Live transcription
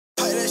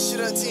shit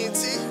on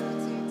TNT?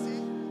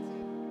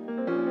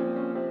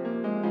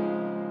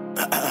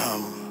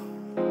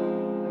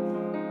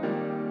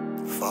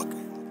 Fuck it.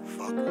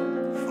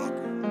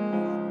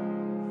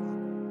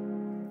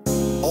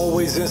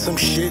 Always in some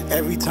shit,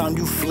 every time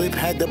you flip,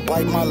 had to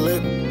bite my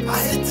lip. I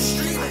hit the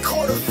street and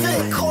caught a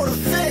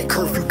fit.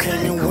 Curfew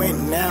came and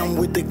went, now I'm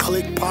with the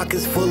click,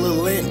 pockets full of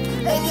lint.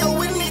 And yo,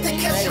 we need to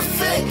catch a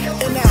fit.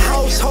 In the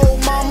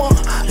household, mama,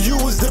 you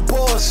was the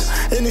boss.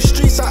 In the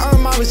streets, I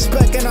earned my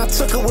respect and I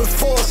took it with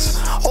force.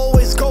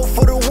 Always go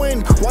for the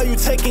win while you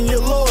taking your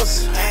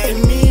loss.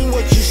 And mean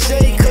what you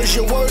say, cause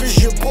your word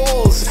is your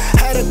balls.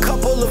 Had a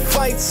couple of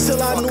fights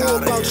till I knew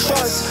about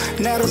trust.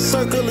 Now the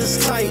circle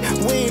is tight,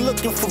 we ain't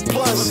looking for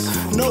plus.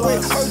 No,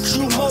 it hurt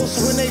you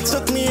most when they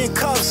took me in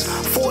cuffs.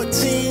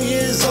 14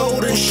 years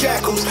old in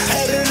shackles,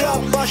 headed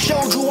up, I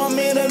showed you I'm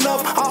man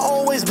enough. I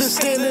always been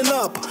standing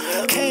up.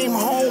 Came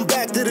home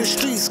back to the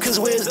streets, cause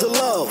where's the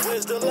love?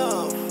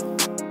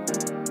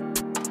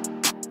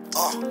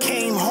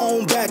 Came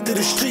home back to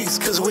the streets,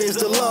 cause where's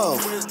the love?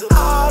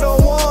 I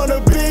don't wanna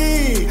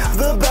be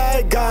the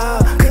bad guy,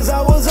 cause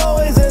I was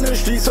always in the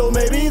streets, so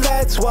maybe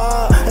that's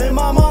why. And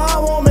mama, I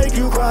won't make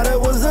you cry, that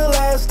was the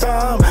last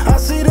time. I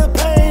see the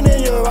pain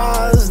in your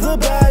eyes, the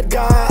bad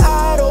guy.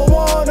 I don't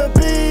wanna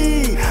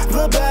be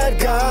the bad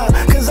guy,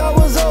 cause I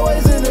was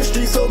always in the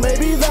streets, so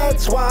maybe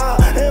that's why.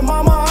 And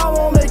mama, I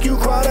won't make you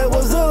cry, that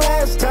was the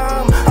last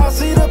time. I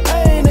see the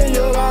pain in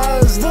your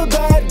eyes, the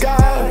bad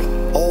guy.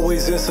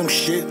 Always in some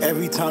shit,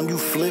 every time you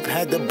flip,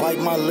 had to bite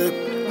my lip.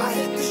 I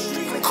hit the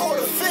street and caught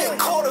a fit.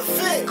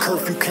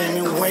 Curfew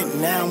came and went,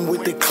 now I'm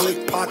with the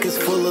click, pockets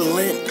full of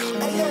lint.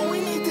 And yo, we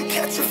need to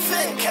catch a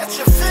fit.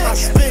 I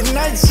spent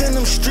nights in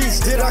them streets,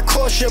 did I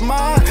cross your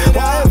mind?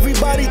 Why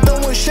everybody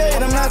throwing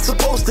shade, I'm not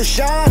supposed to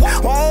shine?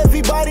 Why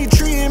everybody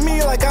treating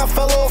me like I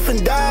fell off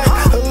and died?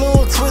 A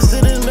little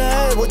twisted in the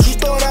head, what you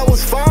thought I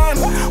was fine?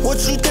 What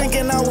you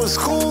thinking I was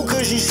cool,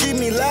 cause you see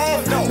me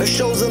laugh? That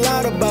shows a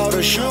lot about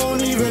us, you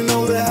don't even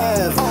know the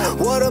half.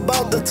 What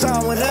about the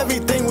time when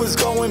everything was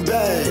going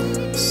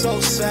bad? So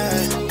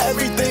sad,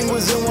 everything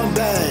was in one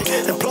bag.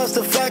 And plus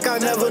the fact I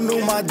never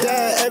knew my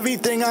dad.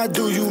 Everything I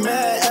do, you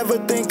mad? Ever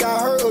think I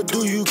hurt or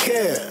do you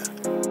care?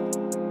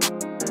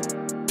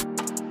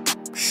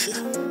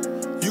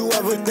 You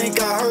ever think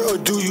I hurt or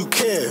do you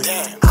care?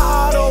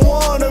 I don't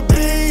wanna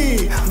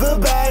be the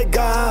bad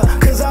guy,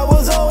 cause I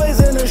was always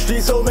in the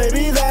street, so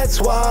maybe that's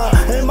why.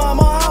 And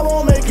mama,